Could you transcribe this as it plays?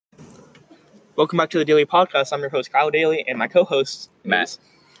Welcome back to the Dailey podcast. I'm your host, Kyle Dailey, and my co-host, Matt.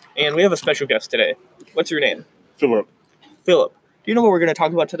 And we have a special guest today. What's your name? Philip. Philip. Do you know what we're going to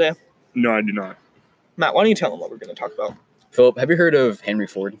talk about today? No, I do not. Matt, why don't you tell them what we're going to talk about? Philip, have you heard of Henry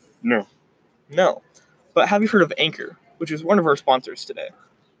Ford? No. No. But have you heard of Anchor, which is one of our sponsors today?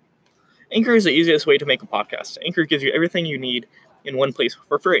 Anchor is the easiest way to make a podcast. Anchor gives you everything you need in one place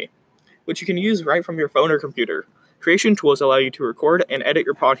for free, which you can use right from your phone or computer. Creation tools allow you to record and edit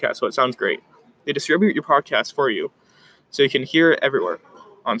your podcast so it sounds great. They distribute your podcast for you, so you can hear it everywhere.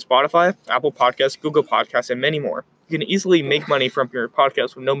 On Spotify, Apple Podcasts, Google Podcasts, and many more. You can easily make money from your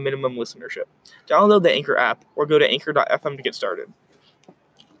podcast with no minimum listenership. Download the Anchor app or go to anchor.fm to get started.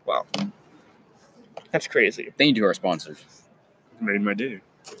 Wow. That's crazy. Thank you to our sponsors. Made my day.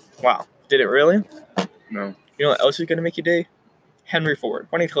 Wow. Did it really? No. You know what else is going to make your day? Henry Ford.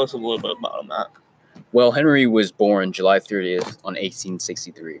 Why don't you tell us a little bit about him, Matt? Well, Henry was born July 30th on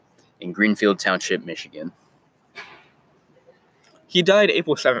 1863 in Greenfield Township, Michigan. He died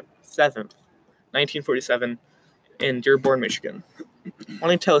April 7th, 1947 in Dearborn, Michigan. Why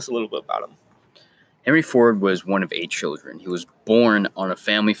don't you tell us a little bit about him? Henry Ford was one of 8 children. He was born on a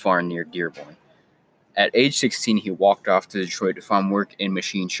family farm near Dearborn. At age 16, he walked off to Detroit to find work in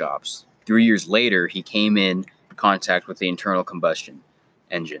machine shops. 3 years later, he came in contact with the internal combustion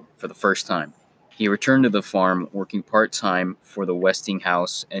engine for the first time. He returned to the farm, working part-time for the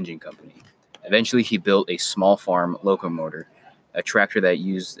Westinghouse Engine Company. Eventually, he built a small farm locomotor, a tractor that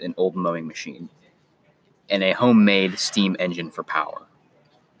used an old mowing machine, and a homemade steam engine for power.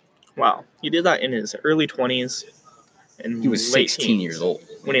 Wow. He did that in his early 20s and He was late 16 teens years old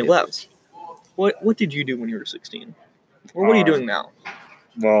when he left. What did you do when you were 16? Or what are you doing now?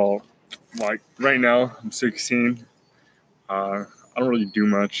 Well, like right now, I'm 16. I don't really do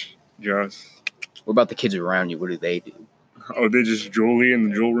much. Just What about the kids around you? What do they do? they just jewelry in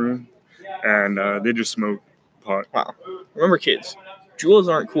the jewel room, and they just smoke pot. Wow. Remember, kids, jewels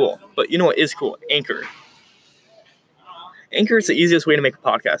aren't cool, but you know what is cool? Anchor. Anchor is the easiest way to make a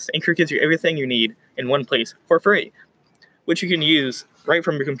podcast. Anchor gives you everything you need in one place for free, which you can use right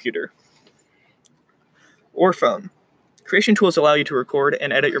from your computer or phone. Creation tools allow you to record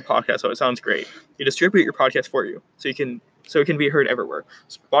and edit your podcast so it sounds great. They distribute your podcast for you, so it can be heard everywhere.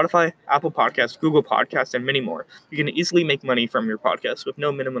 Spotify, Apple Podcasts, Google Podcasts, and many more. You can easily make money from your podcast with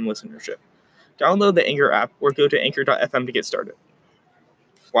no minimum listenership. Download the Anchor app or go to anchor.fm to get started.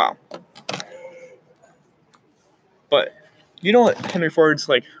 Wow. But you know what Henry Ford's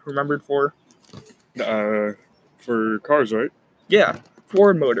remembered for? For cars, right? Yeah,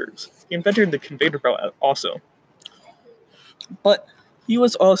 Ford Motors. He invented the conveyor belt also. But he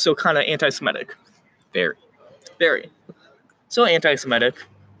was also kind of anti-Semitic. Very. So anti-Semitic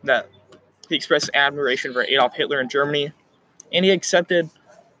that he expressed admiration for Adolf Hitler in Germany, and he accepted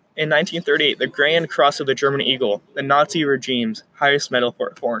in 1938 the Grand Cross of the German Eagle, the Nazi regime's highest medal for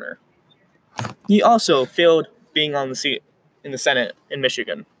a foreigner. He also failed being on the seat in the Senate in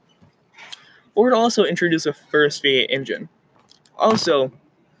Michigan. Ford also introduced the first V8 engine. Also,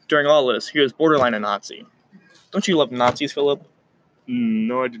 during all this, he was borderline a Nazi. Don't you love Nazis, Philip?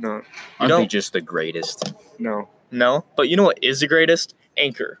 No, I do not. Aren't they just the greatest? No. No, but you know what is the greatest?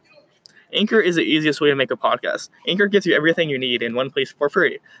 Anchor. Anchor is the easiest way to make a podcast. Anchor gives you everything you need in one place for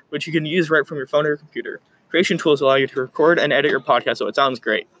free, which you can use right from your phone or computer. Creation tools allow you to record and edit your podcast so it sounds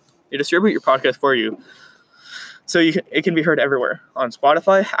great. They distribute your podcast for you, so it can be heard everywhere. On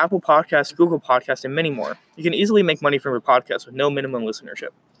Spotify, Apple Podcasts, Google Podcasts, and many more. You can easily make money from your podcast with no minimum listenership.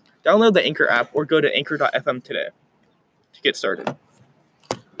 Download the Anchor app or go to anchor.fm today to get started.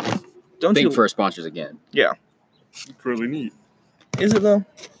 Thank you for our sponsors again. Yeah. It's really neat. Is it though?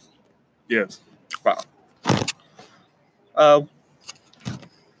 Yes. Wow.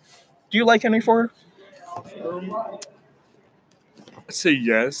 Do you like Henry Ford? I'd say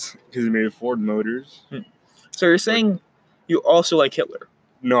yes, because he made Ford Motors. So you're saying you also like Hitler?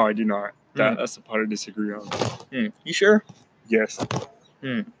 No, I do not. That's the part I disagree on. You sure? Yes.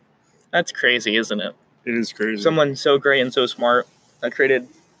 That's crazy, isn't it? It is crazy. Someone so great and so smart that created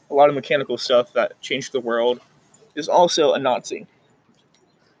a lot of mechanical stuff that changed the world is also a Nazi.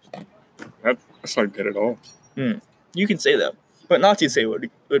 That's not good at all. You can say that. But Nazis say it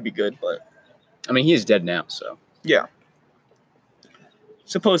would be good, but... I mean, he is dead now, so... Yeah.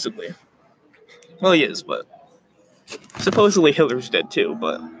 Supposedly. Well, he is, but... Supposedly Hitler's dead too,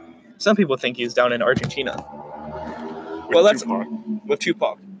 but... Some people think he's down in Argentina. Well, that's... Tupac. With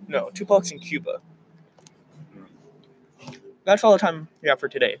Tupac. No, Tupac's in Cuba. That's all the time we have for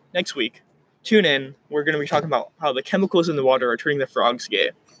today. Next week, tune in. We're going to be talking about how the chemicals in the water are turning the frogs gay.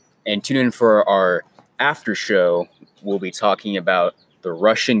 And tune in for our after show. We'll be talking about the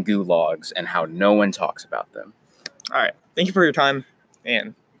Russian gulags, and how no one talks about them. All right. Thank you for your time,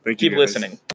 and Thank you, keep guys. listening.